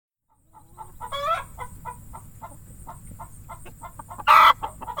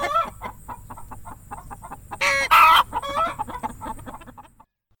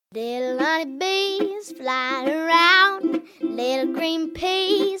honeybees flying around, little green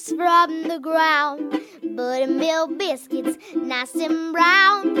peas from the ground, buttermilk biscuits nice and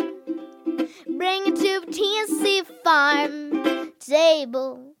brown. Bring it to the Tennessee farm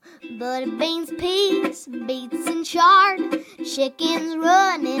table. Butter beans, peas, beets and chard, chickens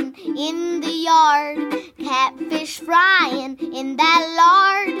running in the yard, catfish frying in that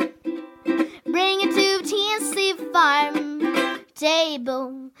lard. Bring it to the Tennessee farm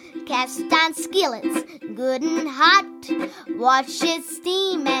table. Cast iron skillets good and hot, watch it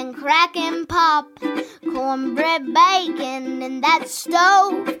steam and crack and pop. Cornbread bacon in that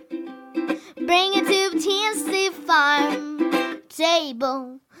stove. Bring it to the Tennessee farm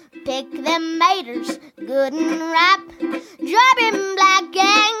table. Pick them maters good and ripe, dropping black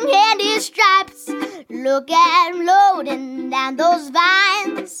and candy stripes. Look at 'em loading down those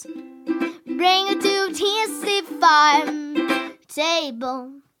vines. Bring it to Tennessee farm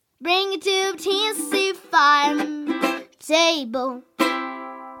table. Bring it to Tennessee farm table.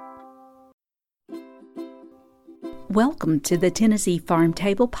 Welcome to the Tennessee Farm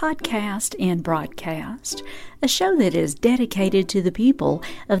Table podcast and broadcast, a show that is dedicated to the people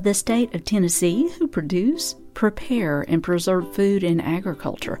of the state of Tennessee who produce, prepare, and preserve food and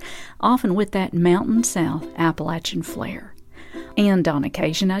agriculture, often with that Mountain South Appalachian flair. And on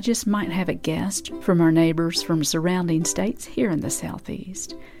occasion, I just might have a guest from our neighbors from surrounding states here in the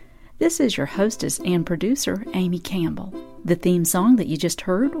Southeast. This is your hostess and producer, Amy Campbell. The theme song that you just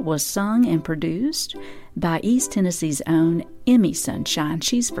heard was sung and produced by East Tennessee's own Emmy Sunshine.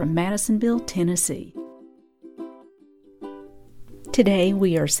 She's from Madisonville, Tennessee. Today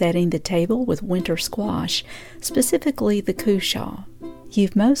we are setting the table with winter squash, specifically the cushaw.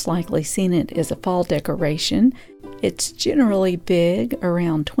 You've most likely seen it as a fall decoration. It's generally big,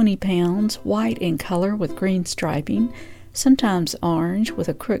 around 20 pounds, white in color with green striping, sometimes orange with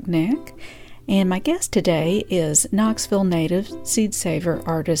a crook neck. And my guest today is Knoxville native, seed saver,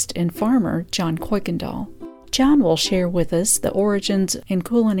 artist, and farmer John Kuykendall. John will share with us the origins and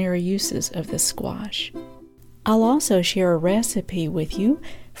culinary uses of this squash. I'll also share a recipe with you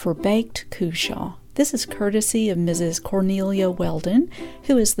for baked cushaw. This is courtesy of Mrs. Cornelia Weldon,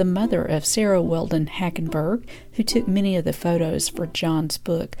 who is the mother of Sarah Weldon Hackenberg, who took many of the photos for John's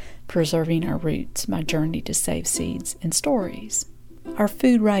book, Preserving Our Roots, My Journey to Save Seeds and Stories. Our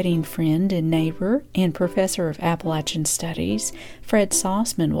food writing friend and neighbor and professor of Appalachian Studies, Fred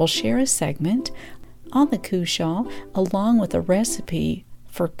Sauceman, will share a segment on the cushaw along with a recipe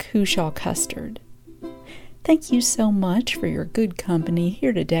for cushaw custard. Thank you so much for your good company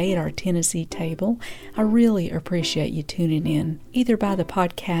here today at our Tennessee table. I really appreciate you tuning in, either by the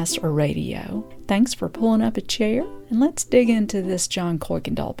podcast or radio. Thanks for pulling up a chair, and let's dig into this John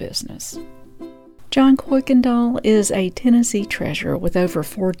Kuykendall business. John Kuykendall is a Tennessee treasure with over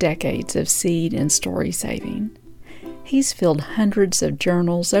 4 decades of seed and story saving. He's filled hundreds of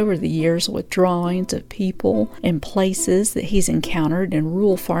journals over the years with drawings of people and places that he's encountered in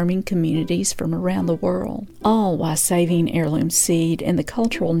rural farming communities from around the world, all while saving heirloom seed and the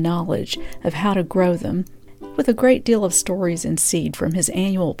cultural knowledge of how to grow them, with a great deal of stories and seed from his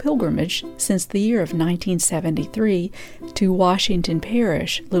annual pilgrimage since the year of 1973 to Washington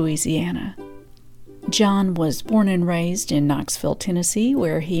Parish, Louisiana. John was born and raised in Knoxville, Tennessee,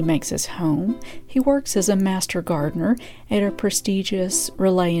 where he makes his home. He works as a master gardener at a prestigious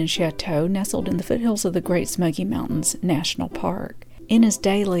Relais and Chateau nestled in the foothills of the Great Smoky Mountains National Park. In his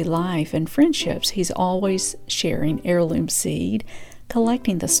daily life and friendships, he's always sharing heirloom seed,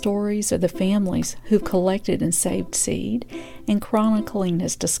 collecting the stories of the families who've collected and saved seed, and chronicling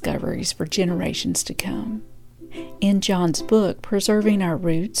his discoveries for generations to come. In John's book, Preserving Our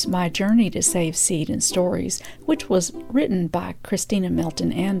Roots, My Journey to Save Seed and Stories, which was written by Christina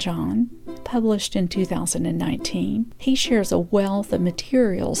Melton and John, published in 2019, he shares a wealth of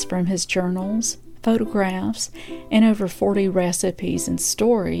materials from his journals, photographs, and over 40 recipes and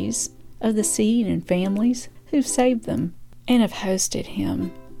stories of the seed and families who've saved them and have hosted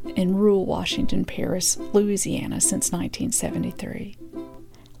him in rural Washington Parish, Louisiana since 1973.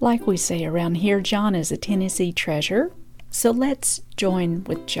 Like we say around here, John is a Tennessee treasure. So let's join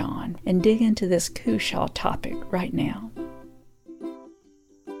with John and dig into this cushaw topic right now.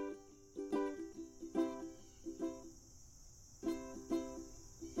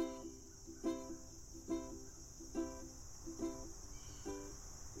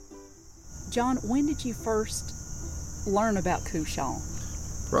 John, when did you first learn about cushaw?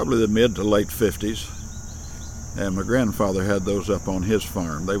 Probably the mid to late 50s. And my grandfather had those up on his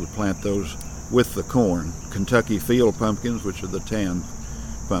farm. They would plant those with the corn. Kentucky field pumpkins, which are the tan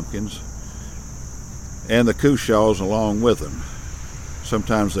pumpkins, and the cushaws along with them.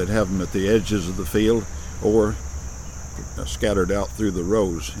 Sometimes they'd have them at the edges of the field or scattered out through the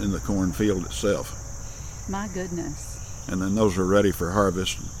rows in the cornfield itself. My goodness. And then those are ready for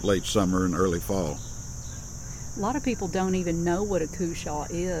harvest late summer and early fall. A lot of people don't even know what a cushaw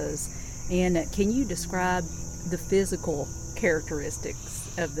is. And can you describe the physical characteristics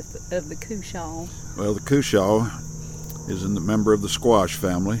of the cushaw? Well, the cushaw is a member of the squash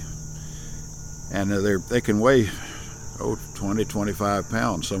family, and they can weigh 20, 25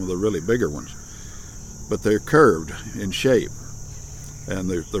 pounds, some of the really bigger ones. But they're curved in shape, and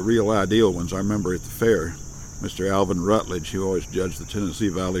they're the real ideal ones. I remember at the fair, Mr. Alvin Rutledge, who always judged the Tennessee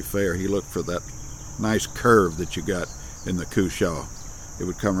Valley Fair, he looked for that nice curve that you got in the cushaw. It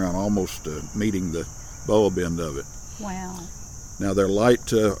would come around almost meeting the bulb end of it. Wow. Now they're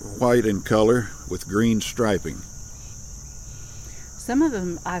light white in color with green striping. Some of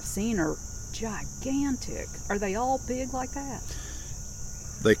them I've seen are gigantic. Are they all big like that?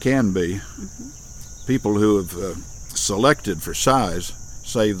 They can be. Mm-hmm. People who have selected for size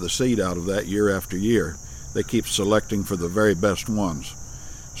save the seed out of that year after year. They keep selecting for the very best ones,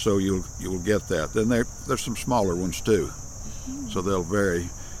 so you'll get that. Then there's some smaller ones too, so they'll vary.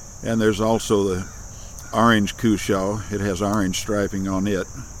 And there's also the orange cushaw. It has orange striping on it,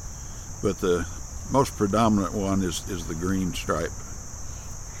 but the most predominant one is the green stripe.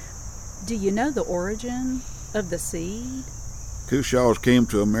 Do you know the origin of the seed? Cushaws came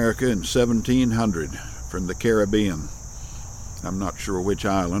to America in 1700 from the Caribbean. I'm not sure which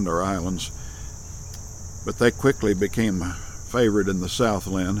island or islands, but they quickly became favored in the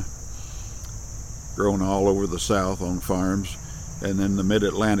Southland, grown all over the South on farms, and in the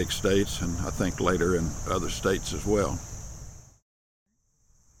mid-Atlantic states, and I think later in other states as well.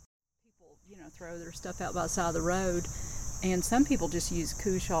 People, throw their stuff out by the side of the road, and some people just use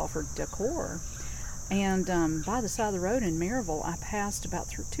cushaw for decor. And by the side of the road in Maryville, I passed about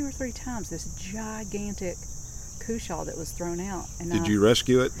 2 or 3 times this gigantic cushaw that was thrown out. And Did you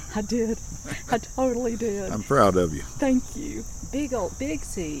rescue it? I did. I totally did. I'm proud of you. Thank you. Big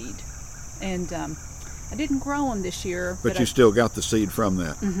seed. And I didn't grow them this year. But you still got the seed from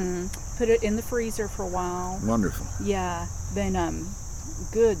that. Mm-hmm. Put it in the freezer for a while. Wonderful. Yeah. Then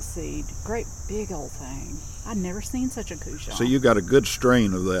good seed. Great big old thing. I'd never seen such a cushaw. So you got a good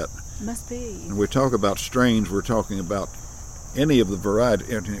strain of that. Must be. And we talk about strains, we're talking about any of the variety,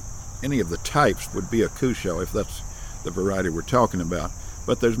 any of the types would be a cushaw if that's the variety we're talking about.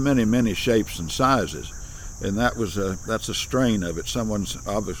 But there's many shapes and sizes, and that's a strain of it. Someone's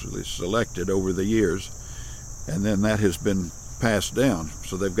obviously selected over the years, and then that has been passed down.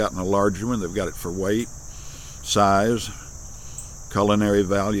 So they've gotten a larger one. They've got it for weight, size, culinary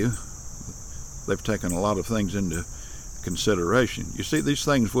value. They've taken a lot of things into consideration. You see, these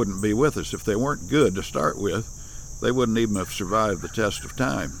things wouldn't be with us if they weren't good to start with. They wouldn't even have survived the test of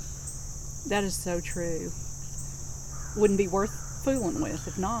time. That is so true. Wouldn't be worth fooling with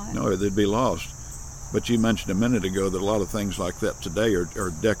if not. No, they'd be lost. But you mentioned a minute ago that a lot of things like that today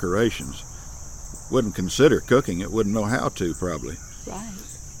are decorations. Wouldn't consider cooking it, wouldn't know how to probably. Right.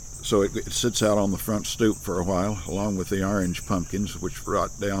 So it sits out on the front stoop for a while, along with the orange pumpkins, which rot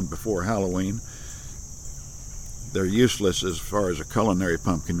down before Halloween. They're useless as far as a culinary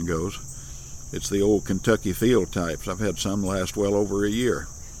pumpkin goes. It's the old Kentucky field types. I've had some last well over a year.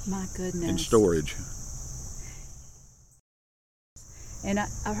 My goodness. In storage. And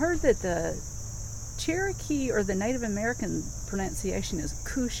I heard that the Cherokee or the Native American pronunciation is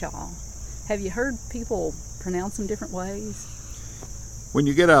cushaw. Have you heard people pronounce them different ways? When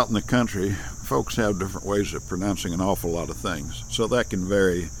you get out in the country, folks have different ways of pronouncing an awful lot of things. So that can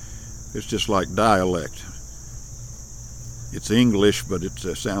vary. It's just like dialect. It's English, but it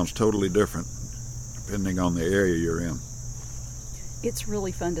sounds totally different depending on the area you're in. It's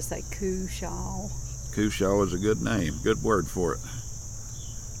really fun to say cushaw. Cushaw is a good name, good word for it.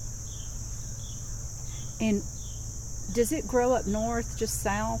 And does it grow up north, just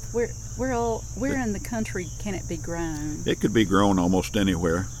south? Where in the country can it be grown? It could be grown almost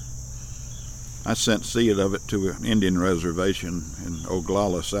anywhere. I sent seed of it to an Indian reservation in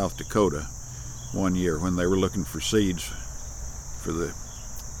Oglala, South Dakota, one year when they were looking for seeds for the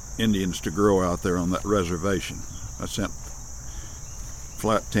Indians to grow out there on that reservation. I sent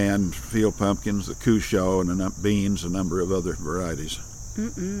flat tan field pumpkins, the cushaw, and beans, a number of other varieties.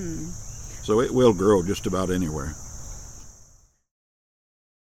 So it will grow just about anywhere.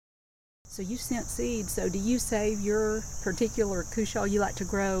 So you sent seeds. So do you save your particular cushaw you like to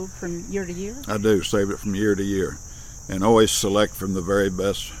grow from year to year? I do, save it from year to year, and always select from the very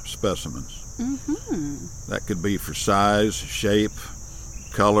best specimens. That could be for size, shape,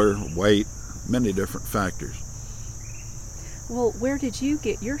 color, weight, many different factors. Well, where did you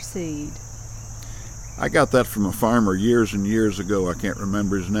get your seed? I got that from a farmer years and years ago. I can't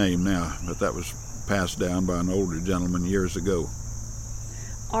remember his name now, but that was passed down by an older gentleman years ago.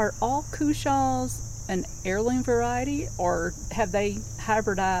 Are all Cushaws an heirloom variety, or have they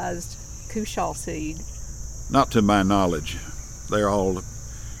hybridized Cushaw seed? Not to my knowledge. They all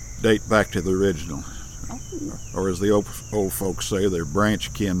date back to the original. Oh. Or as the old folks say, they're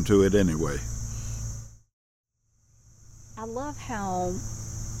branch kin to it anyway. I love how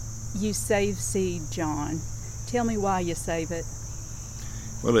you save seed, John. Tell me why you save it.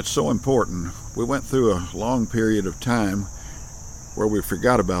 Well, it's so important. We went through a long period of time where we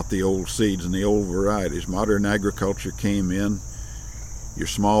forgot about the old seeds and the old varieties. Modern agriculture came in. Your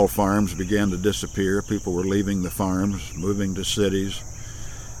small farms began to disappear. People were leaving the farms, moving to cities.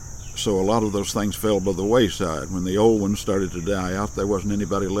 So a lot of those things fell by the wayside. When the old ones started to die out, there wasn't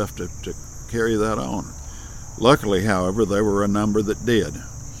anybody left to carry that on. Luckily, however, there were a number that did,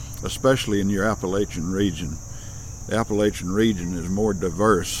 especially in your Appalachian region. The Appalachian region is more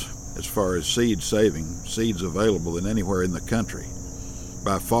diverse as far as seeds available than anywhere in the country,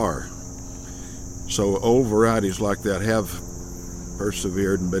 by far. So old varieties like that have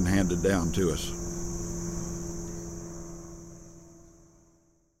persevered and been handed down to us.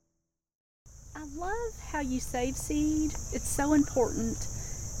 I love how you save seed. It's so important.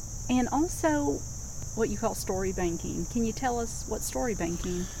 And also what you call story banking. Can you tell us what story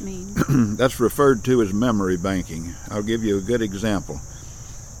banking means? That's referred to as memory banking. I'll give you a good example.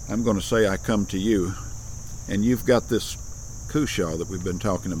 I'm going to say I come to you, and you've got this Cushaw that we've been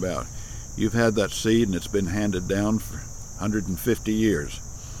talking about. You've had that seed, and it's been handed down for 150 years.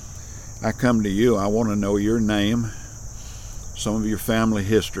 I come to you, I want to know your name, some of your family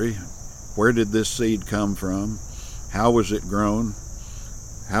history. Where did this seed come from? How was it grown?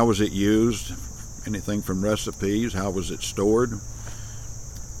 How was it used? Anything from recipes? How was it stored?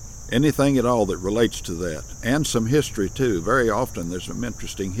 Anything at all that relates to that. And some history too. Very often there's some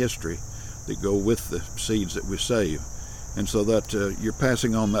interesting history that go with the seeds that we save. And so that you're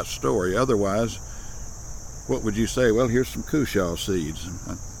passing on that story. Otherwise, what would you say? Well, here's some Cushaw seeds.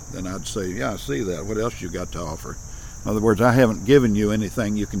 And I'd say, yeah, I see that. What else you got to offer? In other words, I haven't given you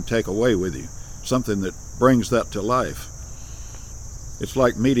anything you can take away with you. Something that brings that to life. It's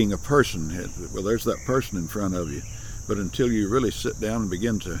like meeting a person. Well, there's that person in front of you. But until you really sit down and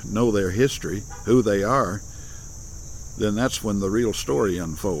begin to know their history, who they are, then that's when the real story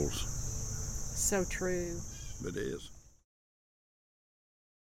unfolds. So true. It is.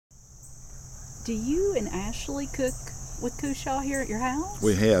 Do you and Ashley cook with Cushaw here at your house?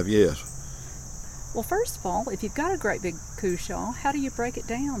 We have, yes. Well, first of all, if you've got a great big Cushaw, how do you break it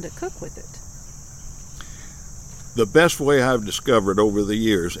down to cook with it? The best way I've discovered over the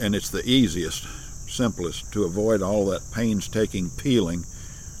years, and it's the easiest, simplest, to avoid all that painstaking peeling,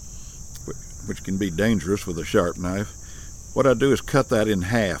 which can be dangerous with a sharp knife, what I do is cut that in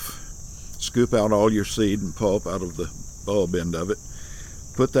half. Scoop out all your seed and pulp out of the bulb end of it.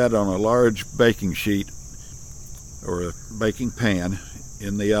 Put that on a large baking sheet or a baking pan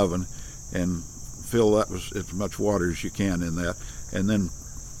in the oven and fill that with as much water as you can in that, and then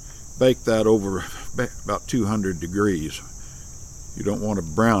bake that over about 200 degrees. You don't want to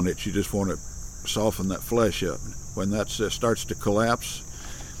brown it, you just want to soften that flesh up. When that starts to collapse,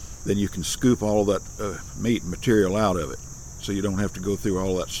 then you can scoop all that meat material out of it, so you don't have to go through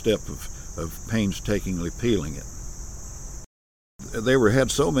all that step of painstakingly peeling it. They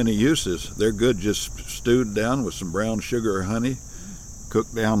had so many uses. They're good just stewed down with some brown sugar or honey,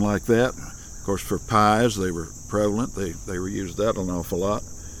 cooked down like that. Of course, for pies, they were prevalent. They were used that an awful lot.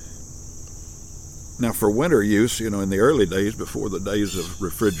 Now, for winter use, in the early days, before the days of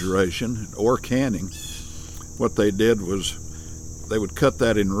refrigeration or canning, what they did was they would cut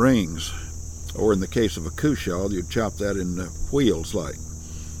that in rings, or in the case of a Cushaw, you'd chop that in wheels, like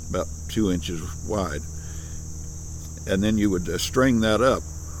about 2 inches wide. And then you would string that up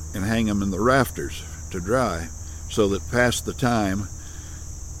and hang them in the rafters to dry, so that past the time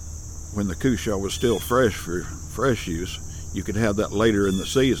when the Cushaw was still fresh for fresh use, you could have that later in the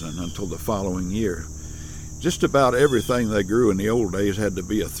season until the following year. Just about everything they grew in the old days had to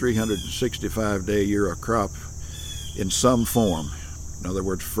be a 365-day-a-year crop in some form. In other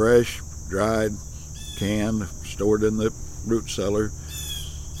words, fresh, dried, canned, stored in the root cellar.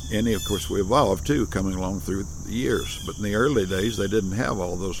 And of course, we evolved too, coming along through the years. But in the early days, they didn't have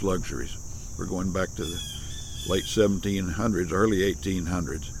all those luxuries. We're going back to the late 1700s, early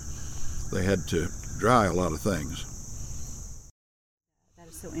 1800s. They had to dry a lot of things. That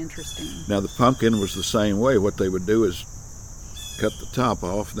is so interesting. Now, the pumpkin was the same way. What they would do is cut the top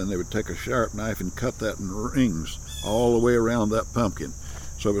off, then they would take a sharp knife and cut that in rings all the way around that pumpkin.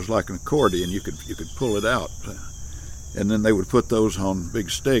 So it was like an accordion. You could pull it out. And then they would put those on big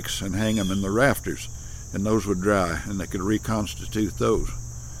sticks and hang them in the rafters, and those would dry, and they could reconstitute those.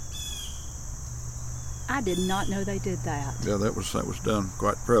 I did not know they did that. Yeah, that was done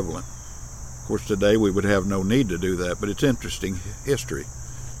quite prevalent. Of course, today we would have no need to do that, but it's interesting history.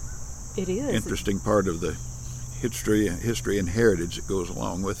 It is. Interesting part of the history and heritage that goes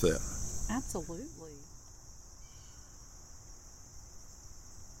along with that. Absolutely.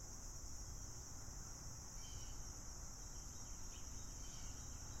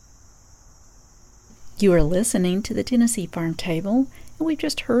 You are listening to the Tennessee Farm Table, and we've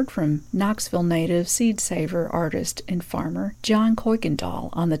just heard from Knoxville native seed saver, artist, and farmer John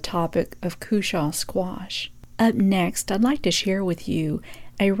Kuykendall on the topic of cushaw squash. Up next, I'd like to share with you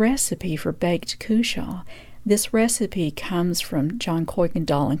a recipe for baked cushaw. This recipe comes from John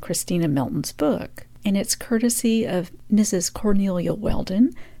Kuykendall and Christina Melton's book, and it's courtesy of Mrs. Cornelia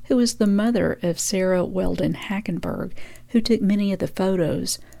Weldon, who is the mother of Sarah Weldon Hackenberg, who took many of the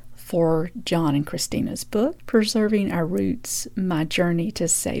photos for John and Christina's book, Preserving Our Roots, My Journey to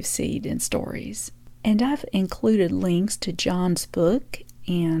Save Seed and Stories. And I've included links to John's book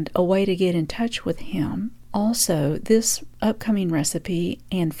and a way to get in touch with him. Also, this upcoming recipe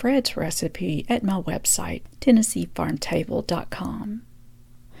and Fred's recipe at my website, TennesseeFarmTable.com.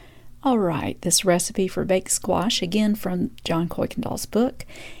 All right, this recipe for baked squash, again from John Kuykendall's book.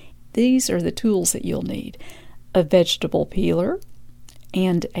 These are the tools that you'll need: a vegetable peeler,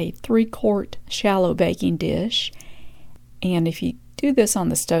 and a 3-quart shallow baking dish. And if you do this on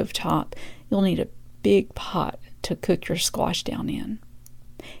the stovetop, you'll need a big pot to cook your squash down in.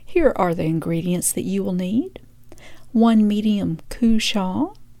 Here are the ingredients that you will need: 1 medium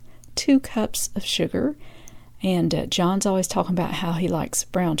cushaw, 2 cups of sugar, and John's always talking about how he likes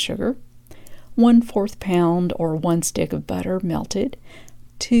brown sugar, 1/4 pound or 1 stick of butter melted,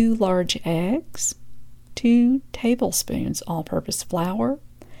 2 large eggs, 2 tablespoons all-purpose flour,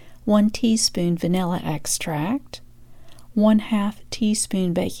 1 teaspoon vanilla extract, 1/2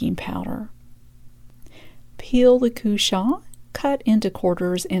 teaspoon baking powder. Peel the cushaw, cut into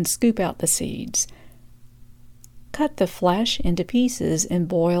quarters, and scoop out the seeds. Cut the flesh into pieces and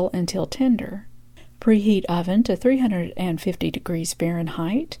boil until tender. Preheat oven to 350 degrees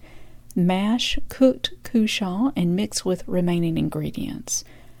Fahrenheit. Mash cooked cushaw and mix with remaining ingredients.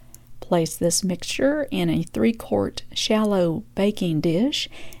 Place this mixture in a 3-quart shallow baking dish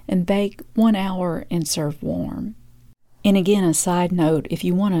and bake 1 hour and serve warm. And again, a side note, if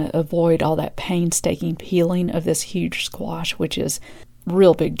you want to avoid all that painstaking peeling of this huge squash, which is a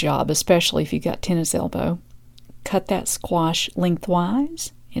real big job, especially if you've got tennis elbow, cut that squash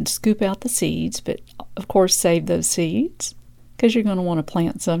lengthwise and scoop out the seeds, but of course save those seeds because you're going to want to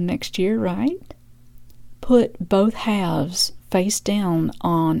plant some next year, right? Put both halves face down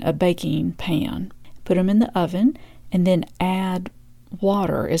on a baking pan. Put them in the oven and then add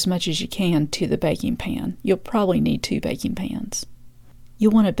water as much as you can to the baking pan. You'll probably need 2 baking pans. You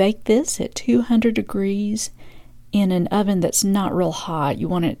want to bake this at 200 degrees in an oven that's not real hot. You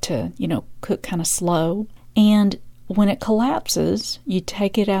want it to, cook kind of slow. And when it collapses, you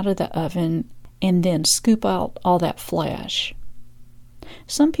take it out of the oven and then scoop out all that flesh.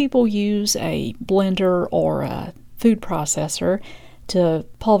 Some people use a blender or a food processor to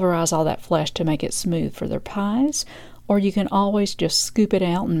pulverize all that flesh to make it smooth for their pies, or you can always just scoop it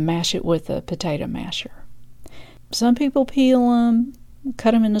out and mash it with a potato masher. Some people peel them,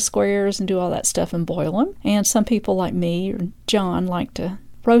 cut them into squares and do all that stuff and boil them, and some people like me or John like to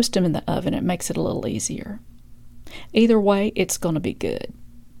roast them in the oven. It makes it a little easier. Either way, it's going to be good.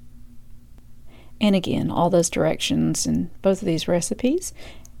 And again, all those directions and both of these recipes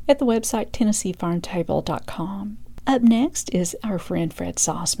at the website TennesseeFarmTable.com. Up next is our friend Fred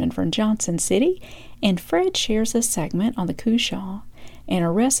Sossman from Johnson City, and Fred shares a segment on the cushaw and a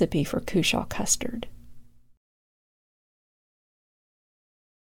recipe for cushaw custard.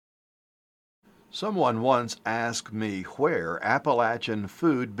 Someone once asked me where Appalachian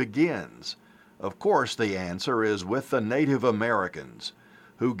food begins. Of course, the answer is with the Native Americans,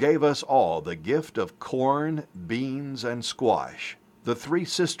 who gave us all the gift of corn, beans, and squash, the 3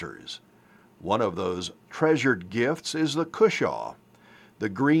 sisters. One of those treasured gifts is the cushaw, the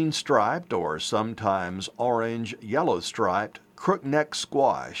green-striped or sometimes orange-yellow-striped crookneck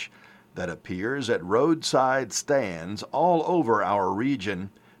squash that appears at roadside stands all over our region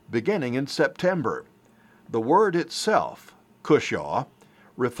beginning in September. The word itself, cushaw,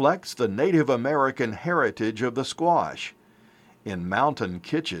 reflects the Native American heritage of the squash. In mountain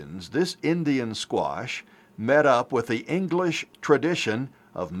kitchens, this Indian squash met up with the English tradition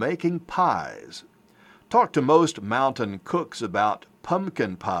of making pies. Talk to most mountain cooks about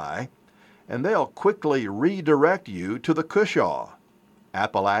pumpkin pie, and they'll quickly redirect you to the cushaw.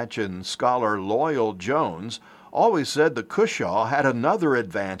 Appalachian scholar Loyal Jones always said the cushaw had another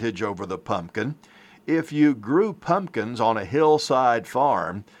advantage over the pumpkin. If you grew pumpkins on a hillside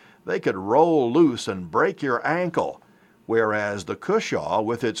farm, they could roll loose and break your ankle, whereas the cushaw,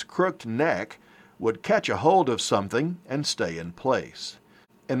 with its crooked neck, would catch a hold of something and stay in place.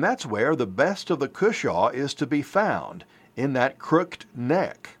 And that's where the best of the cushaw is to be found, in that crooked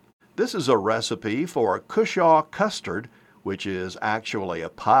neck. This is a recipe for a cushaw custard, which is actually a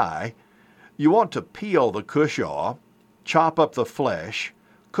pie. You want to peel the cushaw, chop up the flesh,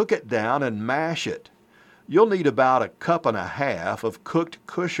 cook it down and mash it. You'll need about 1.5 cups of cooked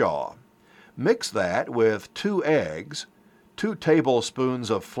cushaw. Mix that with 2 eggs, 2 tablespoons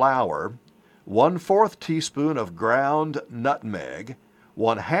of flour, 1/4 teaspoon of ground nutmeg,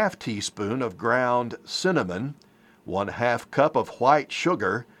 1/2 teaspoon of ground cinnamon, 1/2 cup of white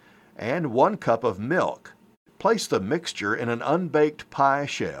sugar, and 1 cup of milk. Place the mixture in an unbaked pie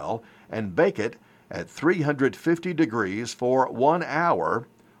shell and bake it at 350 degrees for 1 hour,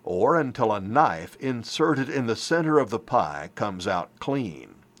 or until a knife inserted in the center of the pie comes out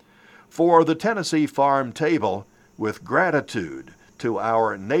clean. For the Tennessee Farm Table, with gratitude to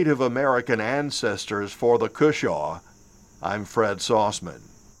our Native American ancestors for the cushaw, I'm Fred Sauceman.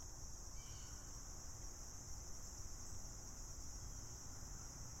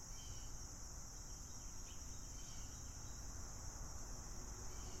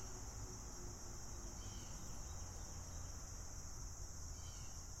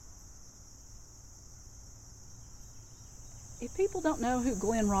 If people don't know who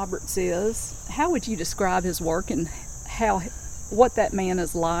Glenn Roberts is, how would you describe his work and what that man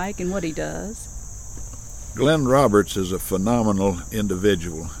is like and what he does? Glenn Roberts is a phenomenal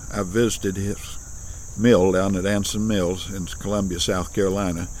individual. I visited his mill down at Anson Mills in Columbia, South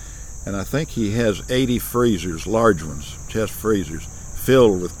Carolina, and I think he has 80 freezers, large ones, chest freezers,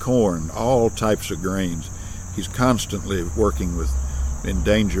 filled with corn, all types of grains. He's constantly working with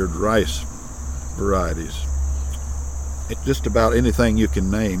endangered rice varieties. It's just about anything you can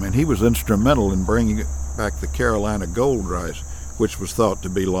name, and he was instrumental in bringing back the Carolina gold rice, which was thought to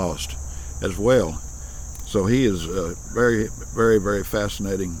be lost as well. So he is a very, very, very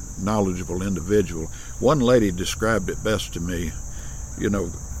fascinating, knowledgeable individual. One lady described it best to me. You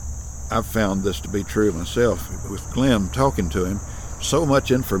know, I've found this to be true myself. With Glenn, talking to him, so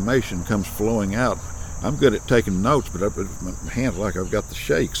much information comes flowing out. I'm good at taking notes, but my hands like I've got the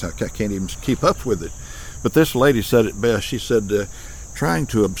shakes. I can't even keep up with it. But this lady said it best. She said, trying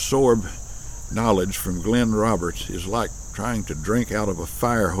to absorb knowledge from Glenn Roberts is like trying to drink out of a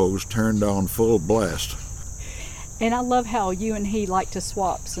fire hose turned on full blast. And I love how you and he like to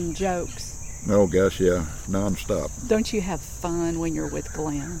swap some jokes. Oh, gosh, yeah, nonstop. Don't you have fun when you're with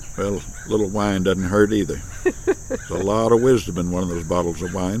Glenn? Well, a little wine doesn't hurt either. There's a lot of wisdom in one of those bottles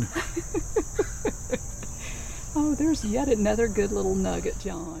of wine. Oh, there's yet another good little nugget,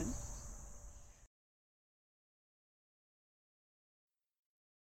 John.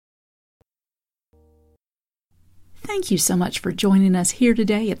 Thank you so much for joining us here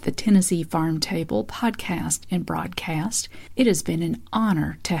today at the Tennessee Farm Table podcast and broadcast. It has been an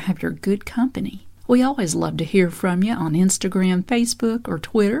honor to have your good company. We always love to hear from you on Instagram, Facebook, or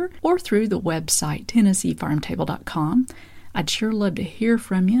Twitter, or through the website TennesseeFarmTable.com. I'd sure love to hear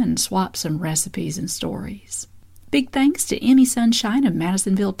from you and swap some recipes and stories. Big thanks to Emmy Sunshine of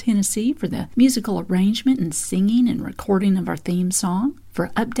Madisonville, Tennessee for the musical arrangement and singing and recording of our theme song. For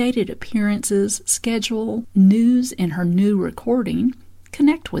updated appearances, schedule, news, and her new recording,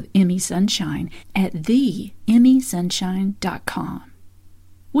 connect with Emmy Sunshine at theemmysunshine.com.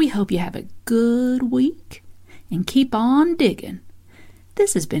 We hope you have a good week and keep on digging.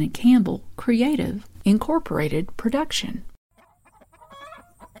 This has been a Campbell Creative Incorporated production.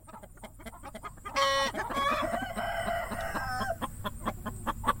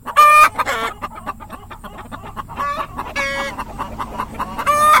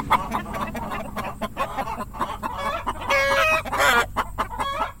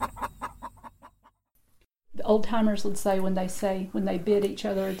 Old timers would say when they bid each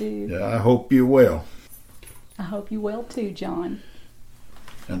other adieu. Yeah, I hope you will. I hope you will too, John.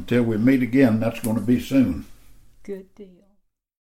 Until we meet again, that's going to be soon. Good deal.